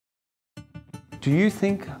Do you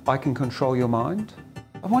think I can control your mind?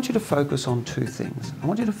 I want you to focus on two things. I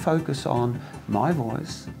want you to focus on my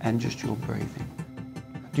voice and just your breathing.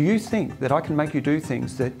 Do you think that I can make you do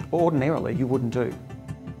things that ordinarily you wouldn't do?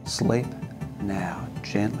 Sleep now,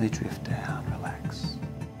 gently drift down, relax.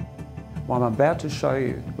 Well, I'm about to show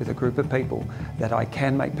you with a group of people that I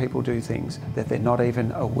can make people do things that they're not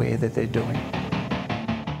even aware that they're doing.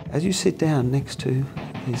 As you sit down next to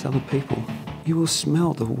these other people, you will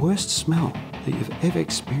smell the worst smell that you've ever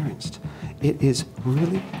experienced. It is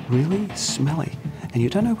really, really smelly. And you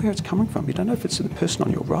don't know where it's coming from. You don't know if it's the person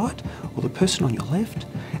on your right or the person on your left.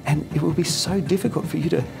 And it will be so difficult for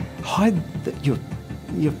you to hide your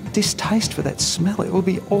distaste for that smell. It will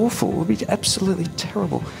be awful. It will be absolutely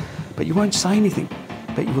terrible. But you won't say anything,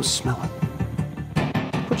 but you will smell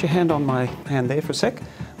it. Put your hand on my hand there for a sec.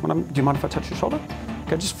 Do you mind if I touch your shoulder?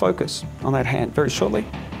 Okay, just focus on that hand very shortly.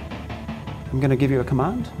 I'm going to give you a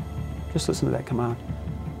command. Just listen to that command.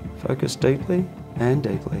 Focus deeply and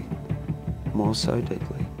deeply. More so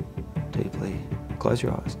deeply, deeply. Close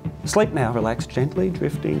your eyes. Sleep now, relax, gently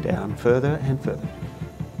drifting down further and further.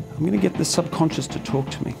 I'm going to get the subconscious to talk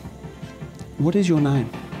to me. What is your name?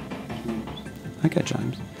 Okay,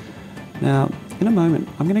 James. Now, in a moment,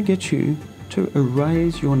 I'm going to get you to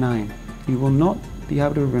erase your name. You will not be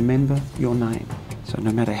able to remember your name. So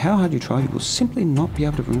no matter how hard you try, you will simply not be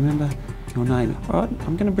able to remember your name. All right,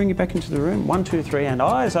 I'm going to bring you back into the room. 1, 2, 3, and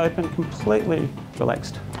eyes open, completely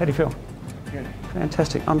relaxed. How do you feel? Good.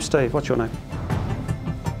 Fantastic. I'm Steve. What's your name?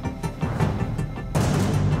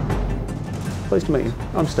 Pleased to meet you.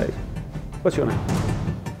 I'm Steve. What's your name?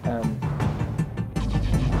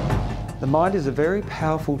 The mind is a very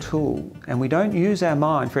powerful tool, and we don't use our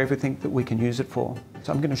mind for everything that we can use it for.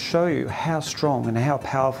 So I'm going to show you how strong and how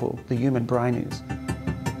powerful the human brain is.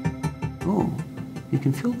 Ooh, you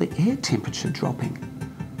can feel the air temperature dropping.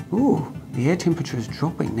 Ooh, the air temperature is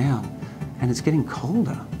dropping now, and it's getting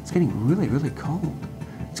colder. It's getting really, really cold.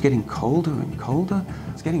 It's getting colder and colder.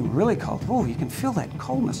 It's getting really cold. Oh, you can feel that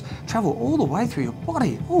coldness travel all the way through your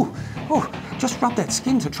body. Oh, just rub that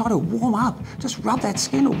skin to try to warm up. Just rub that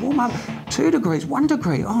skin to warm up. 2 degrees, 1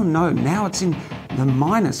 degree. Oh no, now it's in the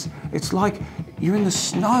minus. It's like you're in the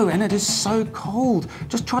snow and it is so cold.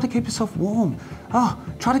 Just try to keep yourself warm. Oh,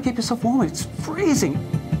 try to keep yourself warm. It's freezing.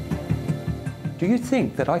 Do you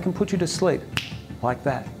think that I can put you to sleep like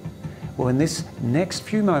that? Well, in this next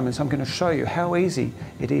few moments, I'm going to show you how easy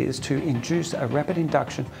it is to induce a rapid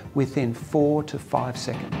induction within 4 to 5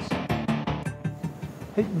 seconds.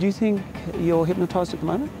 Hey, do you think you're hypnotised at the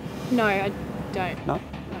moment? No, I don't. No?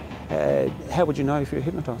 No. How would you know if you're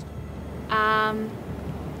hypnotised?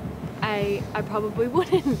 I probably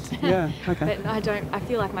wouldn't. Yeah, okay. But I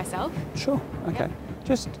feel like myself. Sure, okay. Yep.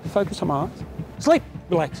 Just focus on my eyes. Sleep,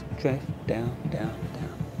 relax, drift, down, down,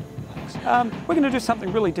 down. We're going to do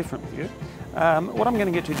something really different with you. What I'm going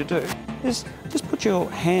to get you to do is just put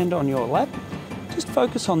your hand on your lap. Just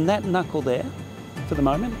focus on that knuckle there for the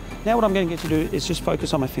moment. Now what I'm going to get you to do is just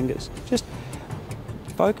focus on my fingers. Just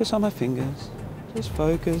focus on my fingers. Just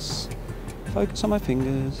focus on my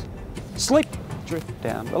fingers. Sleep, drift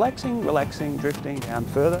down, relaxing, relaxing, drifting down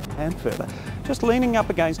further and further. Just leaning up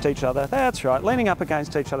against each other. That's right, leaning up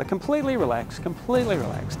against each other. Completely relaxed, completely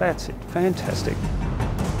relaxed. That's it, fantastic.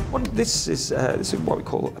 This is what we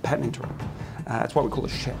call a pattern interrupt. It's what we call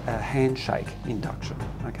a handshake induction,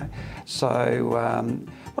 okay? So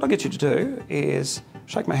what I'll get you to do is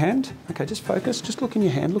shake my hand. Okay, just focus, just look in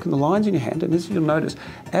your hand, look in the lines in your hand, and as you'll notice,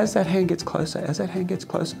 as that hand gets closer,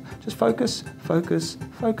 just focus, focus,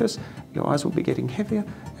 focus. Your eyes will be getting heavier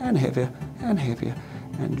and heavier and heavier,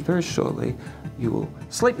 and very shortly you will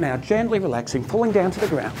sleep now, gently relaxing, falling down to the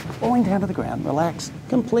ground, relax,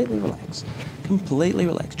 completely relax. Completely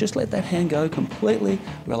relaxed. Just let that hand go, completely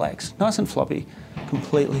relaxed. Nice and floppy,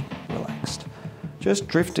 completely relaxed. Just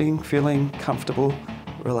drifting, feeling comfortable,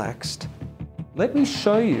 relaxed. Let me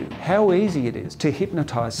show you how easy it is to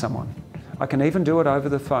hypnotise someone. I can even do it over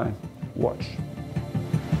the phone. Watch.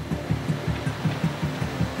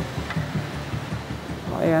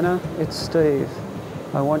 Hi Anna, it's Steve.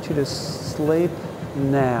 I want you to sleep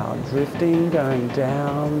now, drifting, going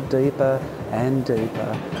down deeper and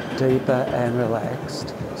deeper, deeper and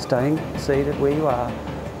relaxed. Staying seated where you are,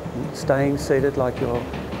 staying seated like you're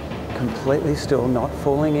completely still, not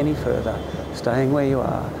falling any further, staying where you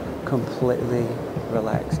are, completely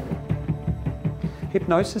relaxed.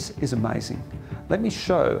 Hypnosis is amazing. Let me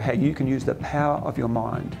show how you can use the power of your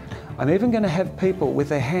mind. I'm even going to have people with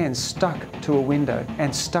their hands stuck to a window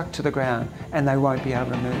and stuck to the ground, and they won't be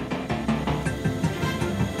able to move.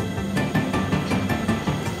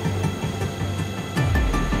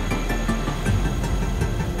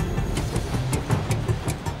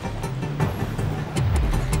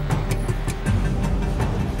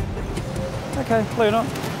 Okay, Luna.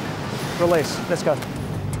 Release. Let's go.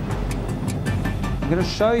 I'm going to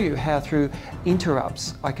show you how through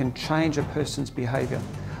interrupts I can change a person's behaviour.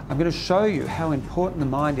 I'm going to show you how important the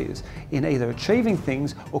mind is in either achieving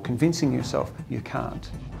things or convincing yourself you can't.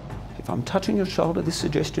 If I'm touching your shoulder, this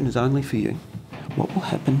suggestion is only for you. What will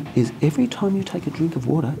happen is every time you take a drink of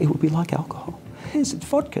water, it will be like alcohol. It's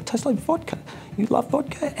vodka, it tastes like vodka. You love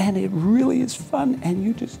vodka and it really is fun and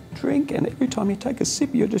you just drink, and every time you take a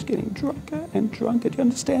sip, you're just getting drunker and drunker. Do you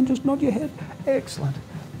understand? Just nod your head. Excellent.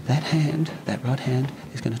 That hand, that right hand,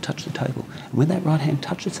 is going to touch the table. And when that right hand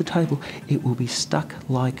touches the table, it will be stuck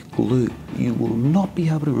like glue. You will not be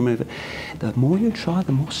able to remove it. The more you try,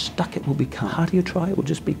 the more stuck it will become. The harder you try, it will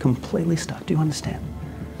just be completely stuck. Do you understand?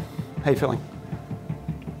 How are you feeling?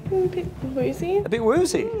 A bit woozy. A bit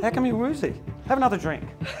woozy? How come you're woozy? Have another drink.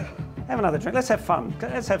 Have another drink. Let's have fun.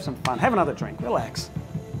 Let's have some fun. Have another drink. Relax.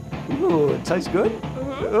 Ooh, it tastes good?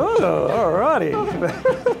 Ooh, all righty.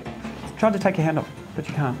 Try to take your hand off, but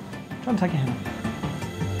you can't. Try to take your hand off.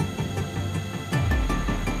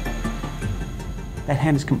 That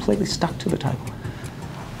hand is completely stuck to the table.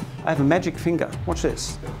 I have a magic finger. Watch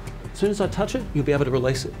this. As soon as I touch it, you'll be able to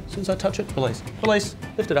release it. As soon as I touch it, release. Release.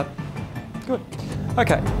 Lift it up. Good.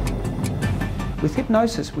 Okay. With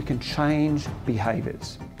hypnosis, we can change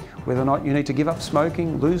behaviours. Whether or not you need to give up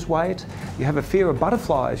smoking, lose weight, you have a fear of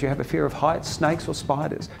butterflies, you have a fear of heights, snakes or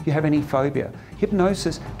spiders, you have any phobia.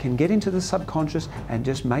 Hypnosis can get into the subconscious and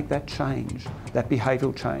just make that change, that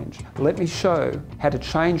behavioural change. Let me show how to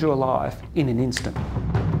change your life in an instant.